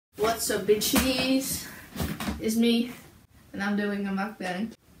What's up, bitches? It's me, and I'm doing a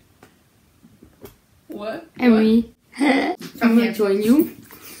mukbang. What? And me. I'm gonna join you.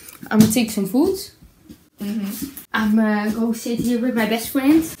 I'm gonna take some food. I'm gonna sit here with my best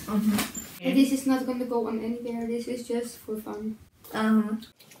friend. And this is not gonna go on anywhere. This is just for fun.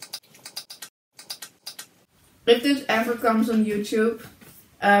 If this ever comes on YouTube,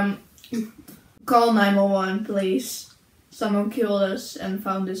 call 911, please. Someone killed us and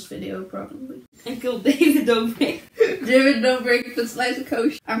found this video probably. En killed David Dobrik. David Dobrik, dat slijt de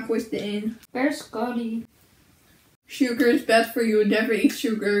coach. I'm Christine. Where's Scotty? Sugar is bad for you. Never eat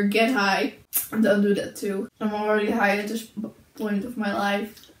sugar. Get high. Don't do that too. I'm already high at this point of my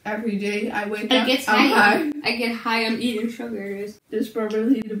life. Every day I wake up, I'm high. I get high on eating sugar. This is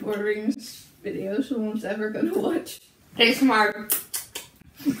probably the boringest video someone's ever gonna watch. Hey, smart.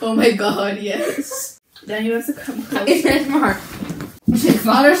 Oh my god, yes. Then you have to come close. It's very smart.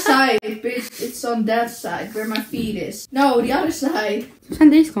 Other side, bitch. It's on that side where my feet is. No, the other side. We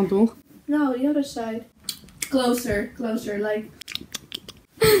zijn deze kant toch? No, the other side. Closer, like.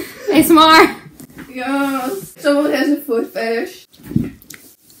 Hey, smart. Yes. Someone has a foot fetish.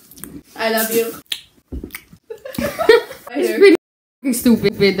 I love you. It's pretty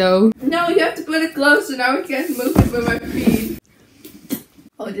stupid though. No, you have to put it closer. Now I can't move it with my feet.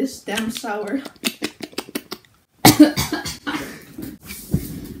 Oh, this is damn sour.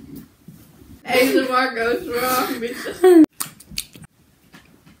 ASMR goes wrong, bitch.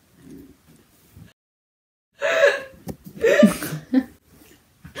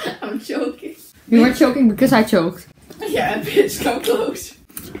 I'm choking. You are choking because I choked. Yeah, bitch, come close.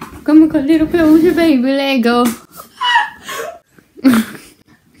 Come a little closer, baby. Let go.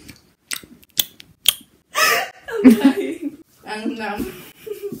 I'm dying. I'm numb.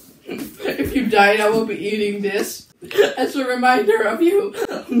 If you die, I will be eating this as a reminder of you.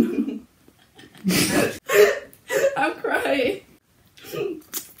 I'm crying.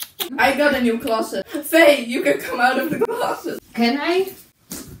 I got a new closet. Faye, you can come out of the closet. Can I?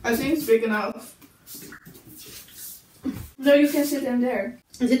 I think it's big enough. No, you can sit in there.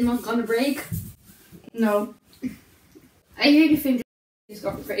 Is it not gonna break? No. I really think it's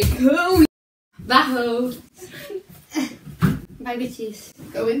gonna break. Oh, Baho. My bitches.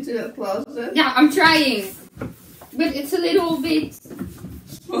 Go into the closet. Yeah, I'm trying. But it's a little bit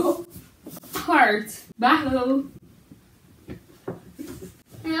hard. Baho.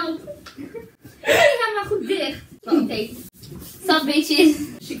 Help. Hij gaat maar goed dicht. Oké. Stop, bitches.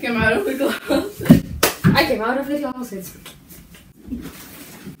 She came out of the closet. I came out of the closet.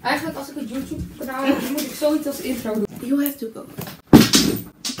 Eigenlijk als ik een YouTube kanaal heb, moet ik zoiets als intro doen. You have to go.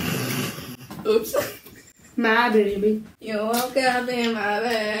 Oops. My baby. You woke up in my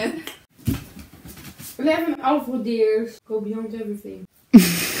bed. 11 Alfred dears. Go beyond everything.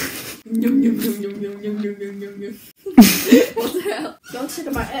 Yum, yum, yum, yum, yum, yum, yum, yum, yum, yum. What the hell? Don't sit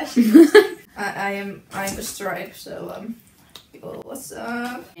on my ass. I'm a stripe, so yo, what's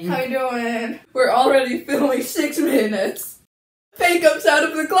up? How you doing? We're already filming 6 minutes. Faye comes out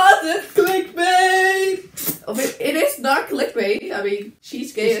of the closet. Clickbait. Oh, it is not clickbait. I mean,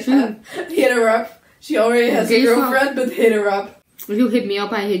 she's gay as hell. Hit her up. She already has a girlfriend, but hit her up. You hit me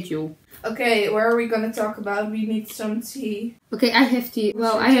up, I hit you. Okay, where are we gonna talk about? We need some tea. Okay, I have tea.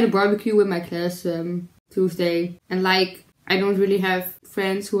 Well, I had a barbecue with my class Tuesday. And like, I don't really have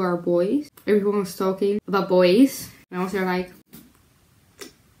friends who are boys. Everyone was talking about boys. And I was there like...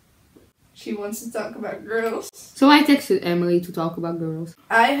 She wants to talk about girls. So I texted Emily to talk about girls.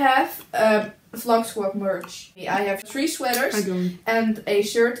 I have Vlog Squad merch. I have 3 sweaters. I don't. And a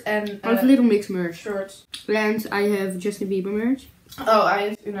shirt and... I have a little mixed merch. Shorts. And I have Justin Bieber merch. Oh, I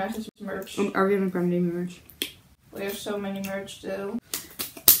have United merch. Ariana Grande merch. We have so many merch though.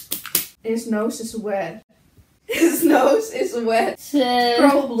 His nose is wet. His nose is wet.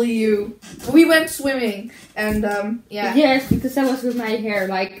 Probably you. We went swimming and yeah. Yes, because I was with my hair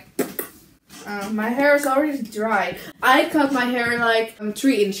like... my hair is already dry. I cut my hair like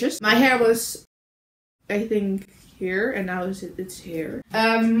 3 inches. My hair was, I think, here, and now it's here.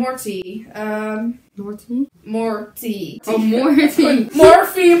 More tea. More tea? More tea. Oh, more tea.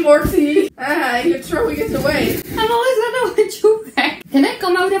 More tea. Ah, you're throwing it away. I'm always gonna want you back. Can I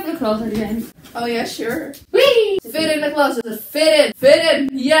come out of the closet again? Oh yeah, sure. Whee! Fit in the closet. Fit in.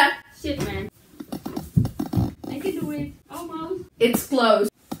 Yeah. Shit, man. I can do it. Almost. It's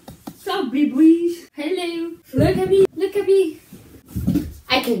closed. Stop, breeze. Hello. Look at me.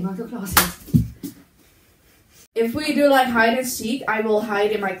 I came out of the closet. If we do like hide and seek, I will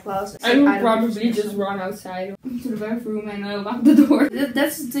hide in my closet. I will probably just run outside to the bathroom and lock the door.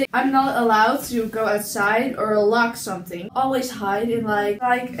 That's the thing. I'm not allowed to go outside or lock something. Always hide in like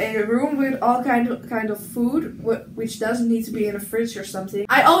a room with all kind of food, which doesn't need to be in a fridge or something.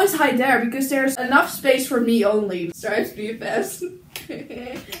 I always hide there because there's enough space for me only. Strive to be fast.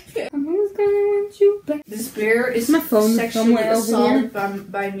 I'm always gonna want you back. This bear is my phone sexually assaulted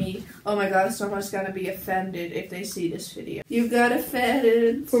by me. Oh my god, someone's gonna be offended if they see this video. You got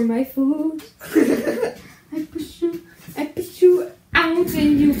offended for my food. I push you out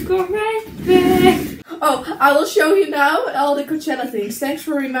and you go right back. Oh, I will show you now all the Coachella things. Thanks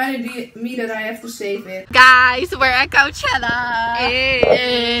for reminding me that I have to save it. Guys, we're at Coachella.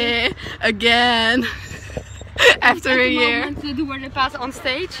 Hey. Again. After a year. To do the pass on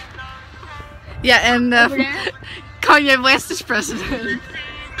stage. Yeah, and Kanye West is president.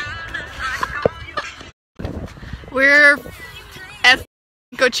 We're at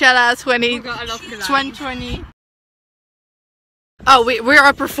Coachella 2020. Oh, we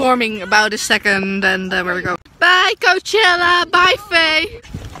are performing about a second, and where we go. Bye Coachella, bye Faye.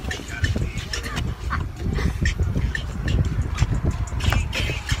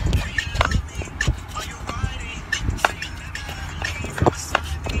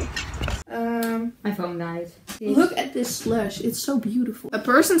 My phone died. Look at this slush, it's so beautiful. A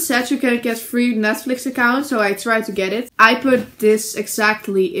person said you can get free Netflix account, so I tried to get it. I put this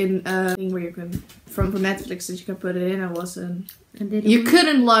exactly in a thing where you can, from Netflix, that you can put it in. I wasn't. You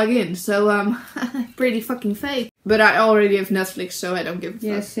couldn't log in, so pretty fucking fake. But I already have Netflix, so I don't give a fuck.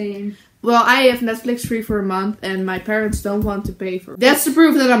 Yeah, same. Well, I have Netflix free for a month, and my parents don't want to pay for it. That's the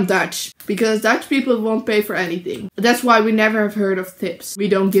proof that I'm Dutch. Because Dutch people won't pay for anything. That's why we never have heard of tips. We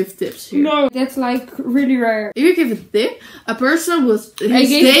don't give tips here. No, that's like really rare. If you give a tip, a person would, his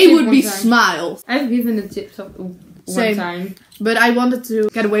day would be smiled. I've given a tip one time. But I wanted to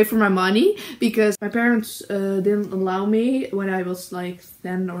get away from my money because my parents didn't allow me when I was like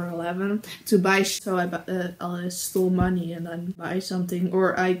 10 or 11 to buy so I stole money and then buy something,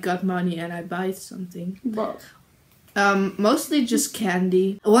 or I got money and I buy something. What? Mostly just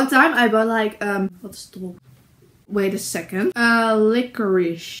candy. One time I bought like what's the wait a second.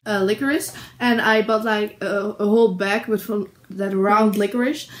 Licorice, and I bought like a whole bag with that round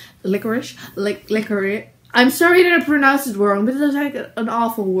licorice. I'm sorry that I pronounced it wrong, but it's like an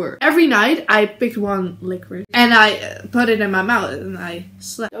awful word. Every night I picked one licorice and I put it in my mouth and I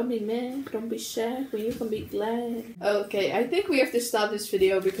slept. Don't be mad, don't be sad when you can be glad. Okay, I think we have to stop this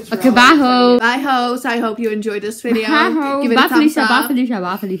video because we're bye ho. Bye hoes, I hope you enjoyed this video. Give it a thumbs up.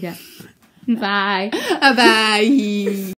 Bye. Bye.